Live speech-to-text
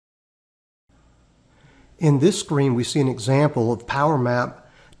In this screen, we see an example of Power Map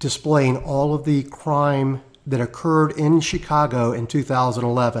displaying all of the crime that occurred in Chicago in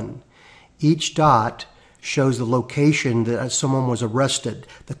 2011. Each dot shows the location that someone was arrested.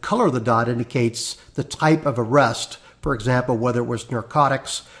 The color of the dot indicates the type of arrest, for example, whether it was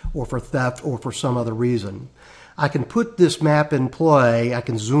narcotics or for theft or for some other reason. I can put this map in play. I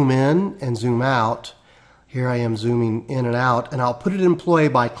can zoom in and zoom out. Here I am zooming in and out, and I'll put it in play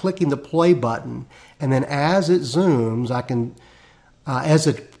by clicking the play button. And then as it zooms, as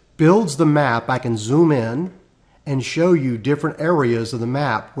it builds the map, I can zoom in and show you different areas of the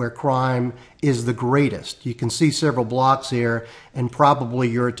map where crime is the greatest. You can see several blocks here, and probably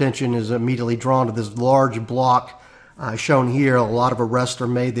your attention is immediately drawn to this large block shown here. A lot of arrests are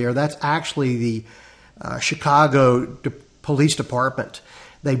made there. That's actually the Chicago Police Department.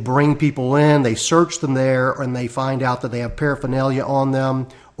 They bring people in, they search them there, and they find out that they have paraphernalia on them,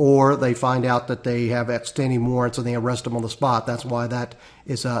 or they find out that they have outstanding warrants and they arrest them on the spot. That's why that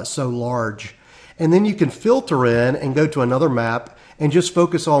is so large. And then you can filter in and go to another map and just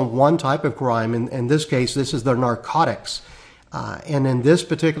focus on one type of crime. In this case, this is the narcotics. And in this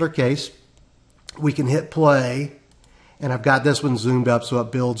particular case, we can hit play. And I've got this one zoomed up so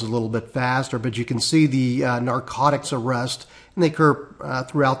it builds a little bit faster, but you can see the narcotics arrest, and they occur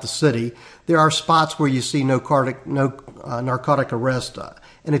throughout the city. There are spots where you see no narcotic arrest,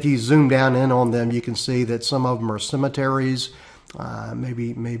 and if you zoom down in on them, you can see that some of them are cemeteries,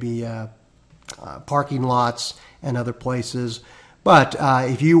 maybe parking lots and other places. But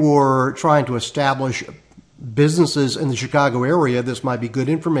if you were trying to establish businesses in the Chicago area, this might be good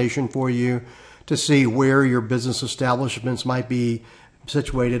information for you to see where your business establishments might be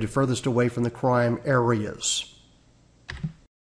situated furthest away from the crime areas.